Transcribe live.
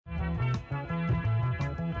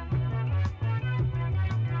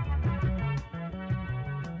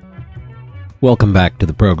Welcome back to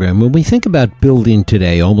the program. When we think about building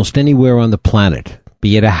today, almost anywhere on the planet,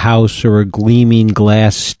 be it a house or a gleaming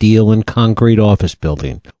glass, steel, and concrete office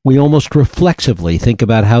building, we almost reflexively think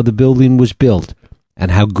about how the building was built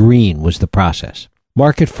and how green was the process.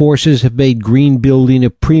 Market forces have made green building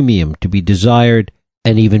a premium to be desired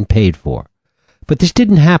and even paid for. But this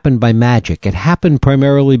didn't happen by magic. It happened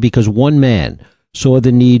primarily because one man saw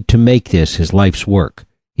the need to make this his life's work.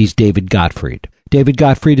 He's David Gottfried. David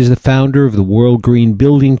Gottfried is the founder of the World Green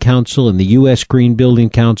Building Council and the U.S. Green Building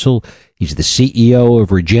Council. He's the CEO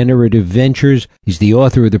of Regenerative Ventures. He's the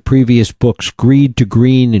author of the previous books, Greed to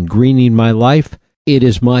Green and Greening My Life. It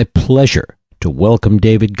is my pleasure to welcome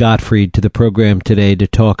David Gottfried to the program today to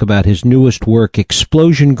talk about his newest work,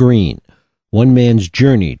 Explosion Green, One Man's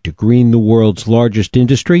Journey to Green the World's Largest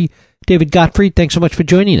Industry. David Gottfried, thanks so much for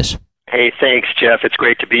joining us. Hey, thanks, Jeff. It's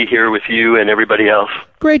great to be here with you and everybody else.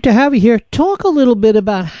 Great to have you here. Talk a little bit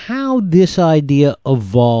about how this idea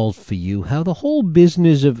evolved for you, how the whole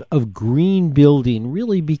business of green building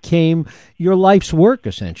really became your life's work,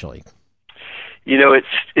 essentially. You know, it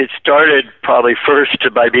started probably first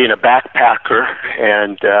by being a backpacker,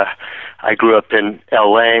 and I grew up in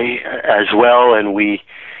L.A. as well, and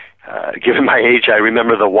given my age, I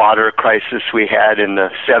remember the water crisis we had in the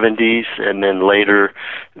 70s, and then later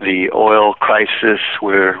the oil crisis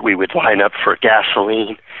where we would line up for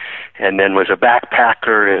gasoline, and then was a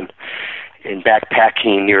backpacker. And in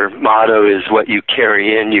backpacking, your motto is what you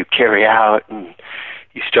carry in, you carry out, and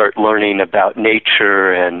you start learning about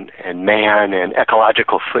nature and man and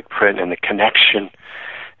ecological footprint and the connection.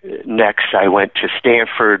 Next, I went to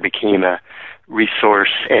Stanford, became a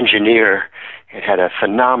resource engineer, and had a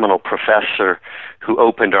phenomenal professor who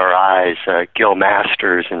opened our eyes, Gil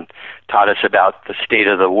Masters, and taught us about the state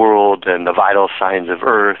of the world and the vital signs of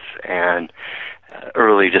Earth and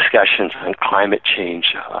early discussions on climate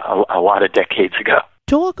change a lot of decades ago.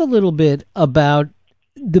 Talk a little bit about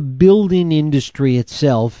the building industry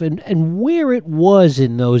itself and where it was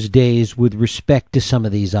in those days with respect to some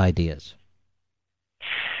of these ideas.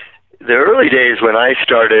 The early days when I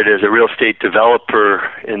started as a real estate developer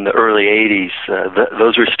in the early 80s,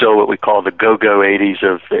 those were still what we call the go-go 80s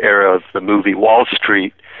of the era of the movie Wall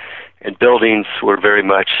Street, and buildings were very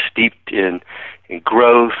much steeped in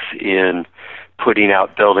growth, in putting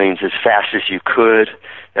out buildings as fast as you could.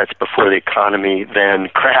 That's before the economy then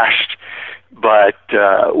crashed. But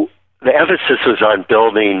the emphasis was on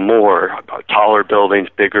building more, taller buildings,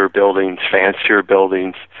 bigger buildings, fancier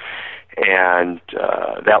buildings. And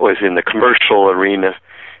that was in the commercial arena.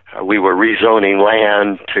 We were rezoning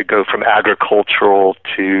land to go from agricultural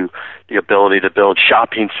to the ability to build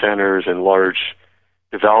shopping centers and large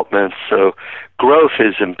developments. So growth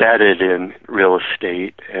is embedded in real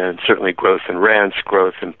estate, and certainly growth in rents,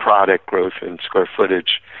 growth in product, growth in square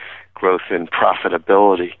footage, growth in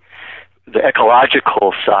profitability. The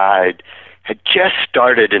ecological side had just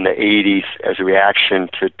started in the 80s as a reaction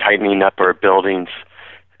to tightening up our buildings.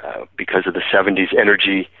 Because of the 70s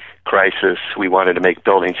energy crisis, we wanted to make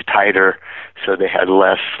buildings tighter so they had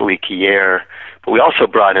less leaky air. But we also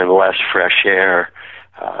brought in less fresh air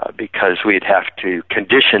because we'd have to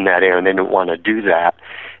condition that air, and they didn't want to do that.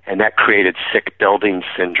 And that created sick building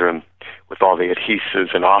syndrome with all the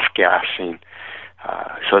adhesives and off-gassing.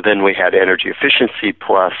 So then we had energy efficiency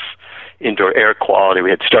plus indoor air quality. We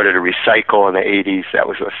had started to recycle in the 80s. That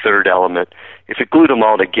was a third element. If it glued them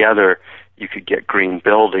all together, you could get green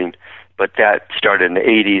building, but that started in the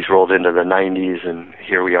 80s, rolled into the 90s, and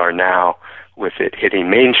here we are now with it hitting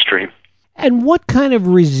mainstream. And what kind of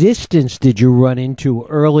resistance did you run into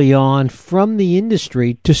early on from the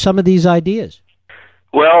industry to some of these ideas?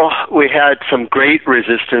 Well, we had some great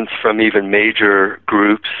resistance from even major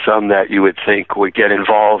groups, some that you would think would get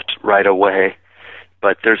involved right away.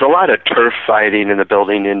 But there's a lot of turf fighting in the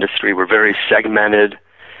building industry. We're very segmented.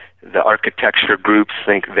 The architecture groups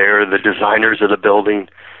think they're the designers of the building.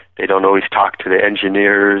 They don't always talk to the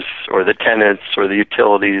engineers or the tenants or the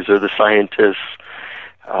utilities or the scientists.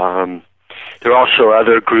 There are also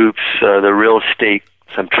other groups, the real estate,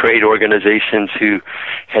 some trade organizations who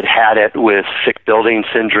had it with sick building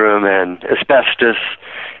syndrome and asbestos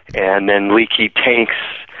and then leaky tanks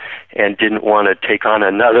and didn't want to take on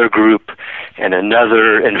another group and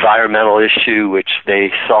another environmental issue which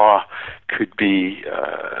they saw could be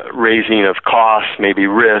raising of costs, maybe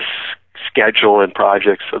risks, schedule and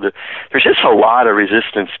projects. So there's just a lot of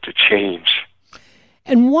resistance to change.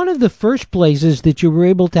 And one of the first places that you were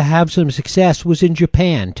able to have some success was in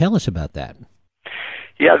Japan. Tell us about that.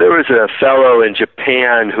 Yeah, there was a fellow in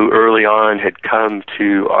Japan who early on had come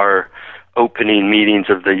to our opening meetings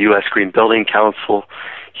of the U.S. Green Building Council.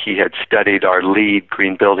 He had studied our LEED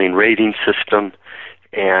green building rating system,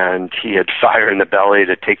 and he had fire in the belly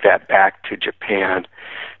to take that back to Japan.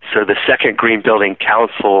 So the second Green Building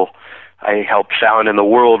Council I helped found in the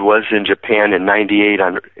world was in Japan in '98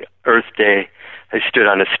 on Earth Day. I stood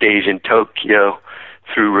on a stage in Tokyo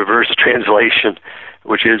through reverse translation,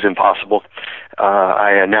 which is impossible.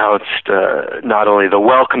 I announced not only the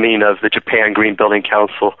welcoming of the Japan Green Building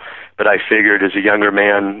Council, but I figured as a younger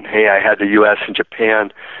man, hey, I had the U.S. and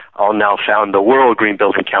Japan. I'll now found the World Green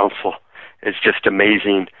Building Council. It's just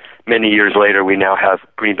amazing. Many years later, we now have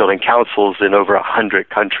green building councils in over 100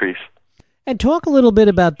 countries. And talk a little bit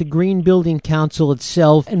about the Green Building Council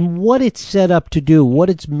itself and what it's set up to do, what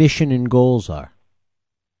its mission and goals are.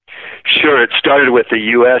 Sure. It started with the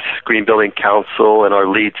U.S. Green Building Council and our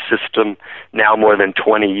LEED system now more than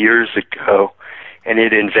 20 years ago, and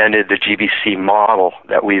it invented the GBC model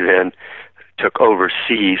that we then took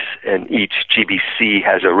overseas, and each GBC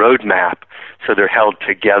has a roadmap, so they're held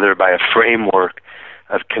together by a framework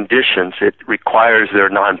of conditions. It requires they're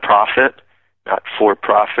nonprofit, not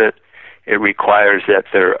for-profit. It requires that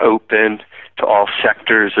they're open to all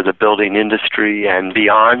sectors of the building industry and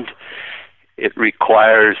beyond. It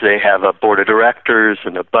requires they have a board of directors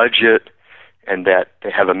and a budget, and that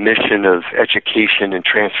they have a mission of education and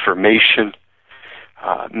transformation.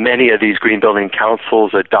 Many of these green building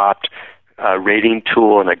councils adopt a rating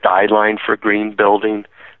tool and a guideline for green building.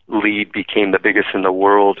 LEED became the biggest in the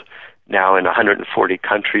world, now in 140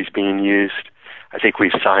 countries being used. I think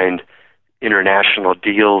we've signed international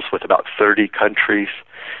deals with about 30 countries.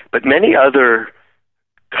 But many other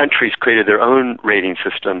countries created their own rating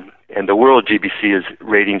system, and the World GBC is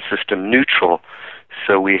rating system neutral.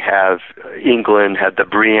 So we have England had the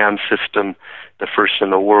BREEAM system, the first in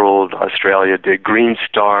the world. Australia did Green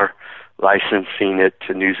Star, licensing it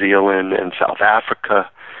to New Zealand and South Africa.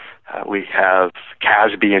 We have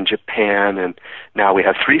CASB in Japan, and now we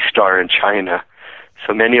have 3-star in China.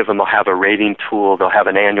 So many of them will have a rating tool. They'll have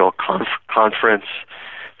an annual conference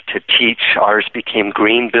to teach. Ours became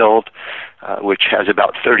Green Build, which has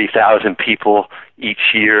about 30,000 people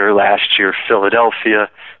each year. Last year, Philadelphia.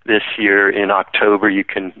 This year, in October, you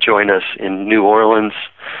can join us in New Orleans.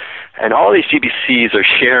 And all these GBCs are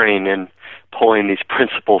sharing and pulling these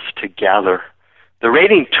principles together. The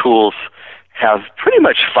rating tools have pretty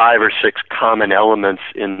much 5 or 6 common elements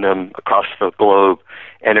in them across the globe.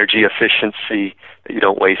 Energy efficiency, that you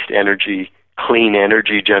don't waste energy, clean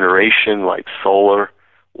energy generation like solar,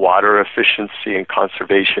 water efficiency and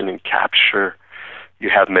conservation and capture.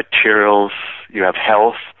 You have materials, you have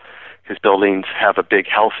health, because buildings have a big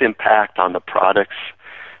health impact on the products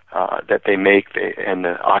that they make and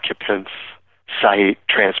the occupants, site,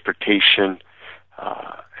 transportation,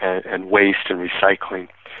 and waste and recycling.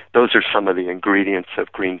 Those are some of the ingredients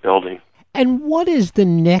of green building. And what is the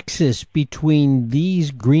nexus between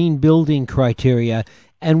these green building criteria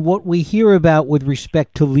and what we hear about with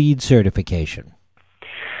respect to LEED certification?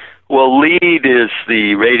 Well, LEED is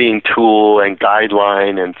the rating tool and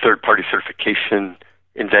guideline and third-party certification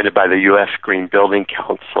invented by the U.S. Green Building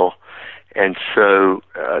Council. And so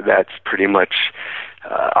that's pretty much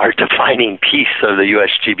our defining piece of the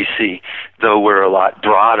U.S. GBC, though we're a lot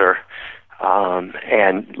broader.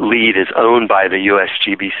 And LEED is owned by the U.S.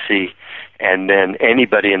 GBC, and then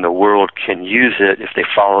anybody in the world can use it if they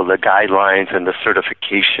follow the guidelines and the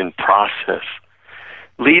certification process.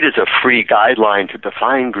 LEED is a free guideline to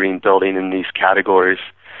define green building in these categories,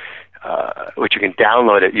 which you can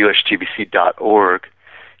download at usgbc.org.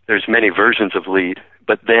 There's many versions of LEED,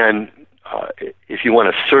 but then if you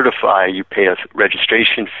want to certify, you pay a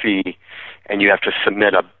registration fee, and you have to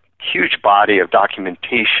submit a huge body of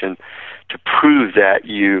documentation to prove that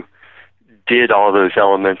you did all those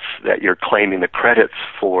elements that you're claiming the credits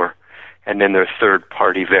for, and then they're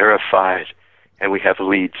third-party verified, and we have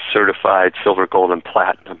LEED certified silver, gold, and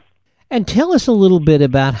platinum. And tell us a little bit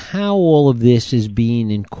about how all of this is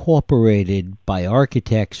being incorporated by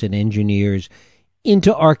architects and engineers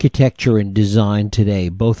into architecture and design today,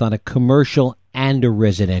 both on a commercial and a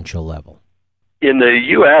residential level. In the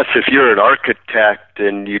U.S., if you're an architect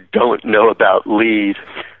and you don't know about LEED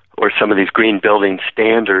or some of these green building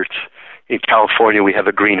standards, in California we have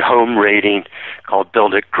a green home rating called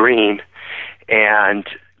Build It Green, and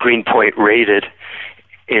Greenpoint Rated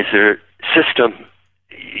is a system.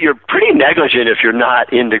 You're pretty negligent if you're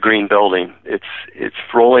not into green building. It's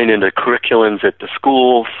rolling into curriculums at the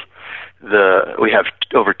schools. We have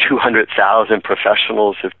over 200,000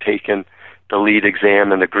 professionals have taken the LEED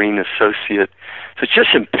exam and the Green Associate. So it's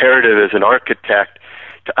just imperative as an architect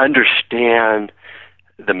to understand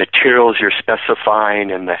the materials you're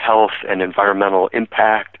specifying and the health and environmental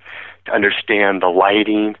impact, to understand the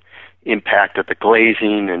lighting, impact of the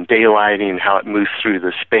glazing and daylighting, how it moves through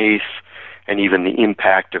the space, and even the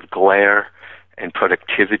impact of glare and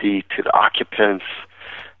productivity to the occupants.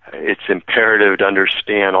 It's imperative to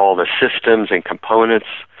understand all the systems and components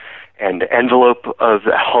and the envelope of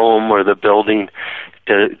the home or the building.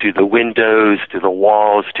 Do the windows, do the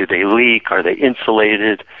walls, do they leak? Are they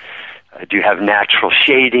insulated? Do you have natural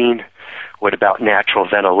shading? What about natural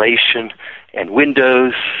ventilation and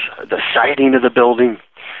windows? The siding of the building?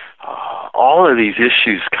 All of these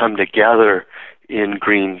issues come together in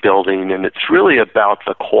green building, and it's really about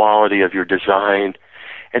the quality of your design.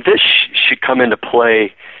 And this should come into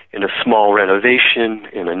play in a small renovation,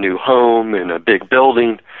 in a new home, in a big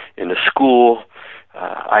building, in a school.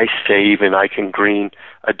 I say even I can green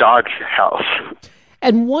a dog's house.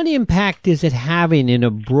 And what impact is it having in a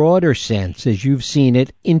broader sense, as you've seen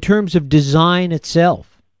it, in terms of design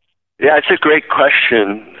itself? Yeah, it's a great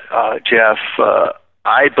question, Jeff.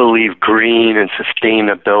 I believe green and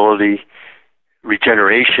sustainability,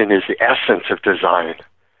 regeneration is the essence of design.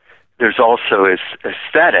 There's also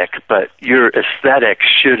aesthetic, but your aesthetic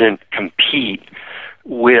shouldn't compete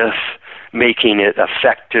with making it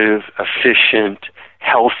effective, efficient,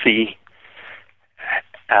 healthy,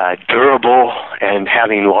 durable, and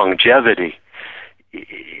having longevity.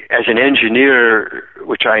 As an engineer,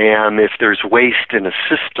 which I am, if there's waste in a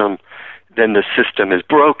system, then the system is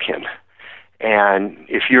broken. And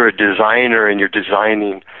if you're a designer and you're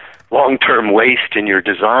designing long-term waste in your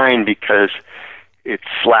design because it's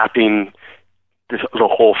slapping the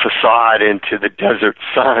whole facade into the desert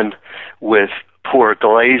sun with poor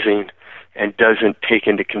glazing and doesn't take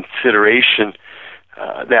into consideration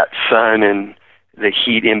that sun and the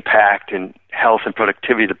heat impact and health and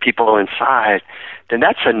productivity of the people inside, then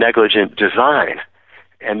that's a negligent design.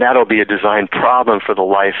 And that'll be a design problem for the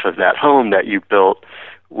life of that home that you built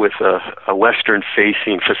with a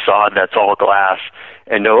western-facing facade that's all glass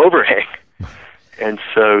and no overhang. And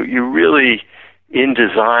so you really, in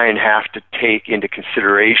design, have to take into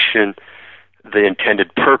consideration the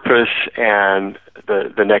intended purpose and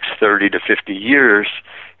the next 30 to 50 years.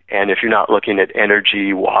 And if you're not looking at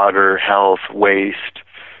energy, water, health, waste,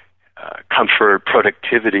 comfort,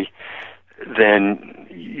 productivity, then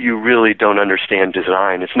you really don't understand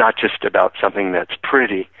design. It's not just about something that's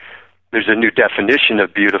pretty. There's a new definition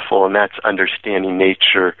of beautiful, and that's understanding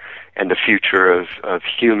nature and the future of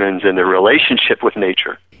humans and their relationship with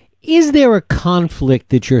nature. Is there a conflict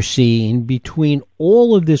that you're seeing between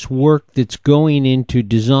all of this work that's going into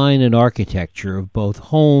design and architecture of both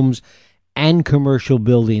homes and commercial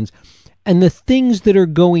buildings and the things that are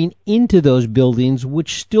going into those buildings,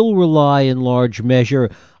 which still rely in large measure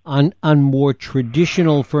on more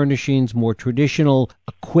traditional furnishings, more traditional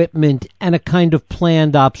equipment, and a kind of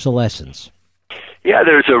planned obsolescence? Yeah,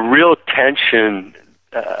 there's a real tension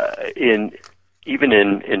in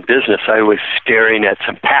business. I was staring at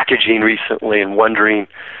some packaging recently and wondering,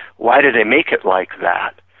 why did they make it like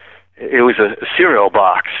that? It was a cereal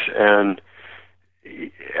box, and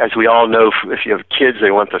as we all know, if you have kids,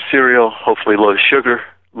 they want the cereal, hopefully low sugar,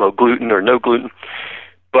 low gluten or no gluten.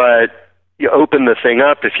 But you open the thing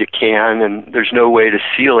up if you can, and there's no way to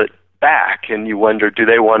seal it back, and you wonder, do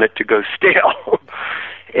they want it to go stale?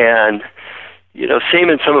 And, same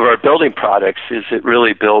in some of our building products. Is it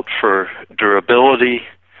really built for durability?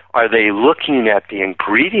 Are they looking at the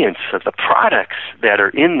ingredients of the products that are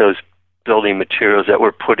in those building materials that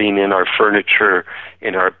we're putting in our furniture,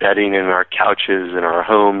 in our bedding, in our couches, in our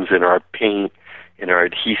homes, in our paint, in our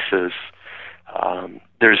adhesives?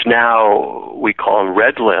 There's now, we call them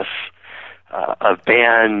red lists, of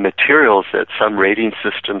banned materials that some rating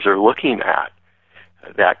systems are looking at.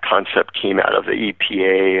 That concept came out of the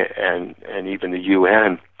EPA and even the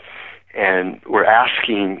UN. And we're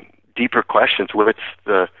asking deeper questions. What's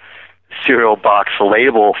the cereal box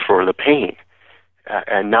label for the paint?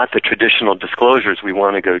 And not the traditional disclosures. We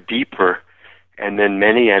want to go deeper. And then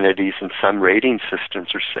many entities and some rating systems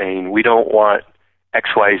are saying, we don't want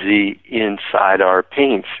XYZ inside our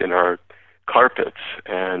paints, in our carpets,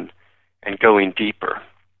 and going deeper.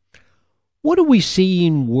 What are we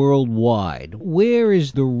seeing worldwide? Where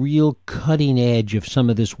is the real cutting edge of some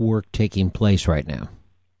of this work taking place right now?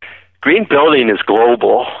 Green building is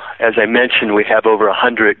global. As I mentioned, we have over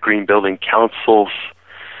 100 green building councils.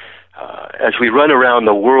 As we run around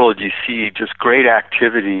the world, you see just great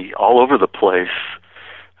activity all over the place.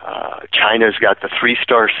 China's got the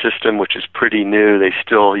 3-star system, which is pretty new. They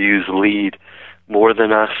still use LEED more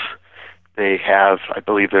than us. They have, I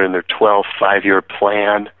believe they're in their 12th 5-year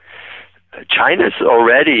plan. China's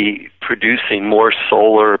already producing more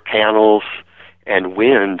solar panels and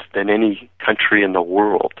wind than any country in the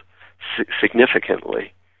world,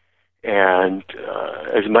 significantly. And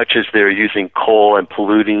as much as they're using coal and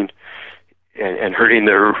polluting and hurting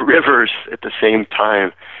their rivers, at the same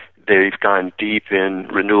time, they've gone deep in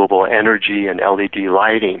renewable energy and LED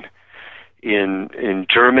lighting. In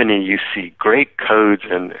Germany, you see great codes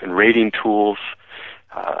and rating tools.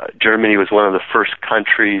 Germany was one of the first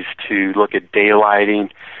countries to look at daylighting.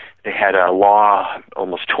 They had a law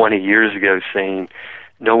almost 20 years ago saying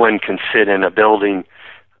no one can sit in a building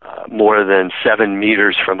more than 7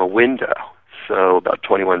 meters from a window, so about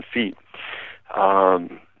 21 feet.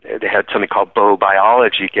 They had something called Bow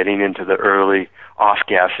Biology, getting into the early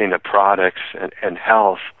off-gassing of products and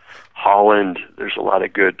health. Holland, there's a lot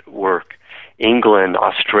of good work. England,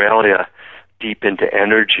 Australia, deep into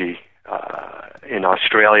energy. In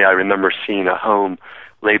Australia, I remember seeing a home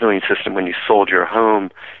labeling system. When you sold your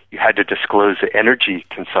home, you had to disclose the energy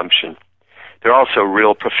consumption. They're also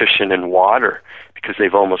real proficient in water because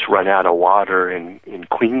they've almost run out of water in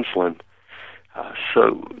Queensland.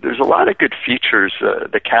 So there's a lot of good features.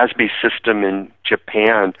 The CASB system in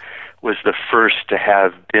Japan was the first to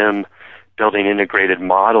have BIM, building integrated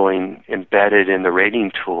modeling, embedded in the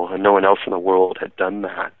rating tool, and no one else in the world had done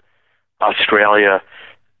that. Australia,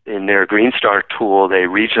 in their Green Star tool, they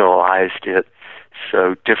regionalized it,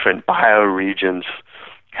 so different bioregions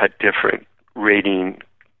had different rating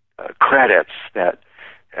credits. That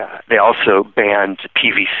they also banned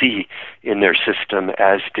PVC in their system,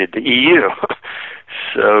 as did the EU.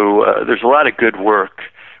 So there's a lot of good work.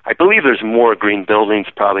 I believe there's more green buildings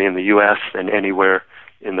probably in the U.S. than anywhere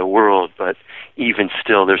in the world, but even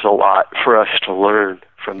still, there's a lot for us to learn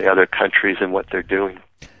from the other countries and what they're doing.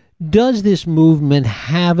 Does this movement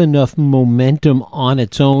have enough momentum on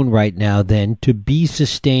its own right now, then, to be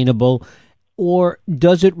sustainable, or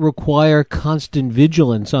does it require constant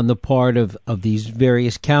vigilance on the part of these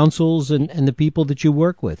various councils and the people that you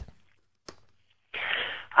work with?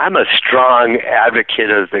 I'm a strong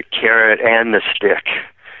advocate of the carrot and the stick,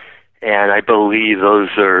 and I believe those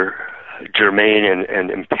are germane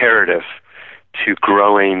and imperative to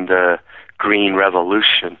growing the green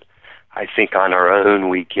revolution. I think on our own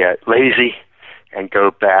we get lazy and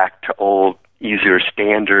go back to old, easier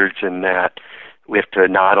standards, and that we have to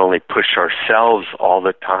not only push ourselves all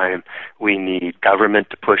the time, we need government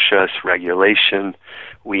to push us, regulation,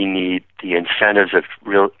 we need the incentives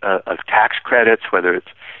of tax credits, whether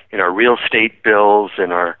it's in our real estate bills,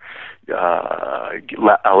 in our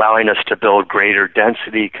allowing us to build greater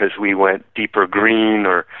density because we went deeper green,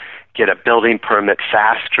 or get a building permit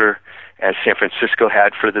faster, as San Francisco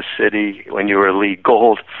had for the city. When you were LEED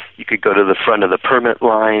Gold, you could go to the front of the permit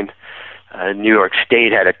line. New York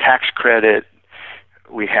State had a tax credit.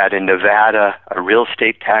 We had in Nevada a real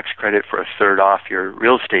estate tax credit for a third off your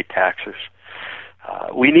real estate taxes.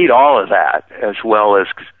 We need all of that, as well as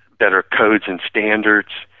better codes and standards.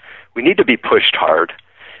 We need to be pushed hard,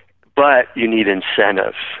 but you need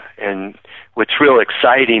incentives. And what's real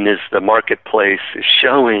exciting is the marketplace is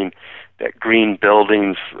showing that green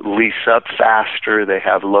buildings lease up faster, they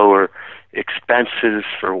have lower expenses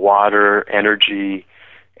for water, energy,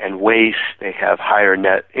 and waste, they have higher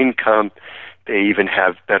net income, they even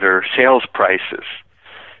have better sales prices.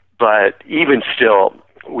 But even still,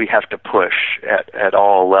 we have to push at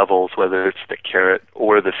all levels, whether it's the carrot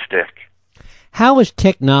or the stick. How is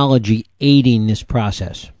technology aiding this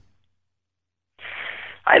process?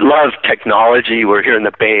 I love technology. We're here in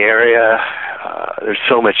the Bay Area. There's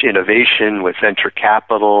so much innovation with venture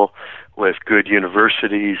capital, with good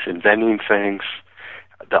universities inventing things,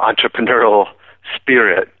 the entrepreneurial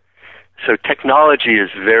spirit. So technology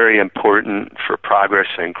is very important for progress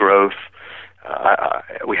and growth.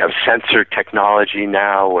 We have sensor technology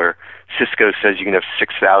now where Cisco says you can have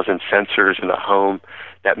 6,000 sensors in a home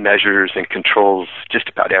that measures and controls just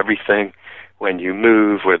about everything. When you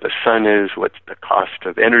move, where the sun is, what the cost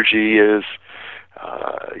of energy is.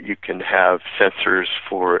 You can have sensors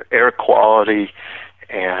for air quality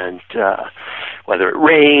and whether it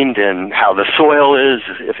rained and how the soil is,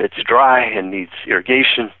 if it's dry and needs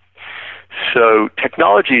irrigation. So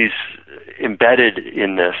technology is embedded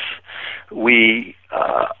in this. We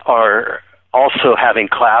are also having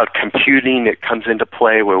cloud computing that comes into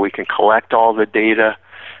play where we can collect all the data.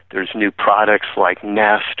 There's new products like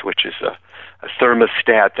Nest, which is a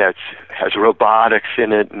thermostat that has robotics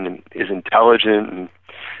in it and is intelligent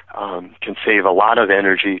and can save a lot of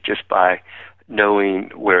energy just by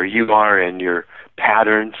knowing where you are and your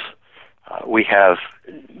patterns. We have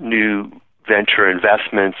new venture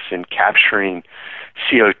investments in capturing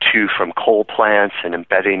CO2 from coal plants and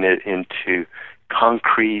embedding it into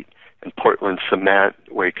concrete and Portland cement,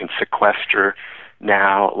 where you can sequester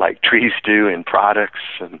now like trees do in products,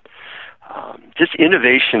 and just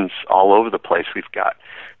innovations all over the place. We've got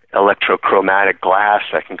electrochromatic glass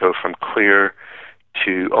that can go from clear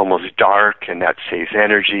to almost dark, and that saves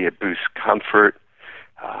energy, it boosts comfort.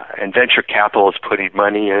 And venture capital is putting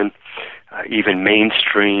money in. Even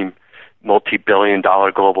mainstream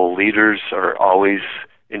multi-billion-dollar global leaders are always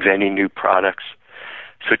inventing new products.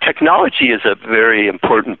 So technology is a very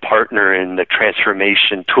important partner in the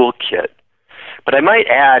transformation toolkit. But I might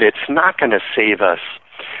add, it's not going to save us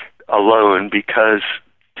alone, because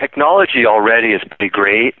technology already is pretty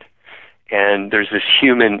great, and there's this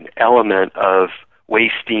human element of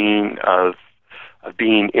wasting, of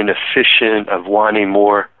being inefficient, of wanting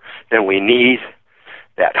more than we need,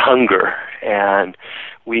 that hunger. And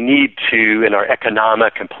we need to, in our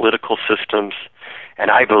economic and political systems, and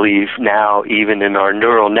I believe now even in our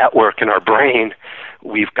neural network in our brain,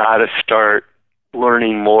 we've got to start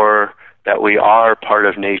learning more that we are part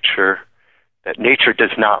of nature, that nature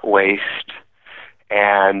does not waste,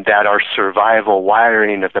 and that our survival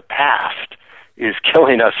wiring of the past is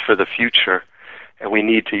killing us for the future. And we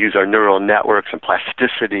need to use our neural networks and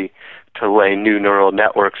plasticity to lay new neural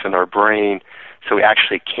networks in our brain so we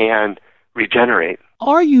actually can regenerate.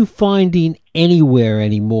 Are you finding anywhere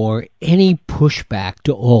anymore any pushback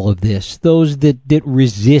to all of this, those that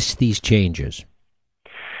resist these changes?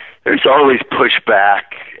 There's always pushback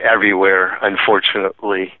everywhere,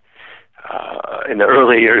 unfortunately. In the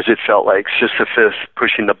early years, it felt like Sisyphus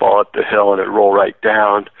pushing the ball up the hill and it rolled right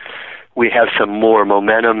down. We have some more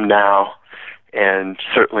momentum now, and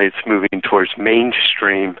certainly it's moving towards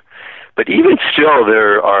mainstream. But even still,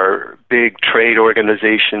 there are big trade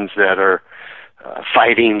organizations that are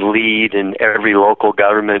fighting lead in every local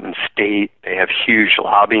government and state. They have huge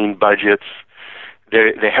lobbying budgets.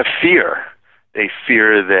 They have fear. They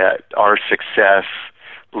fear that our success,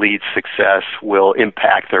 lead success, will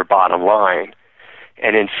impact their bottom line.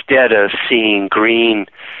 And instead of seeing green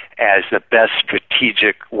as the best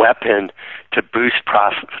strategic weapon to boost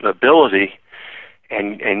profitability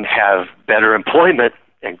and have better employment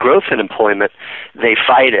and growth in employment, they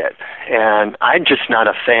fight it. And I'm just not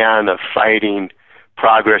a fan of fighting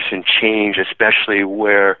progress and change, especially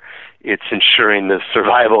where it's ensuring the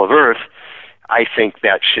survival of Earth. I think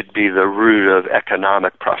that should be the root of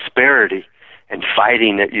economic prosperity, and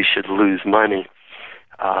fighting it, you should lose money.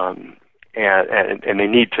 And they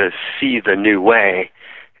need to see the new way,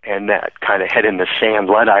 and that kind of head-in-the-sand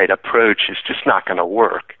Luddite approach is just not going to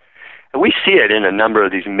work. And we see it in a number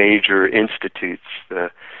of these major institutes, the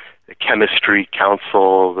Chemistry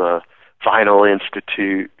Council, the Vinyl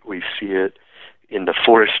Institute. We see it in the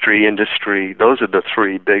forestry industry. Those are the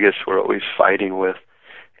three biggest we're always fighting with.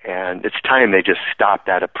 And it's time they just stop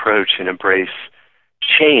that approach and embrace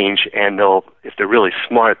change, and if they're really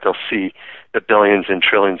smart, they'll see the billions and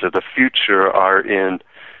trillions of the future are in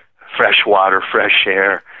fresh water, fresh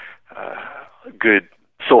air, good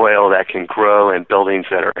soil that can grow, and buildings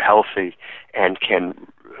that are healthy and can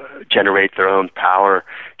generate their own power,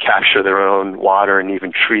 capture their own water, and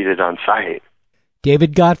even treat it on site.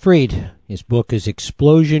 David Gottfried. His book is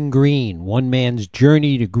Explosion Green, One Man's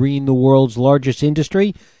Journey to Green the World's Largest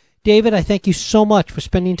Industry. David, I thank you so much for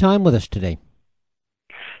spending time with us today.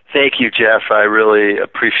 Thank you, Jeff. I really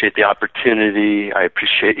appreciate the opportunity. I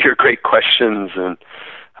appreciate your great questions, and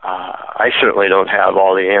I certainly don't have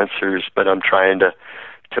all the answers, but I'm trying to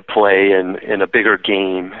play in a bigger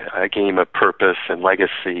game, a game of purpose and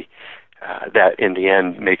legacy that in the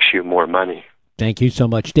end makes you more money. Thank you so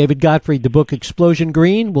much. David Gottfried, the book Explosion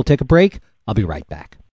Green. We'll take a break. I'll be right back.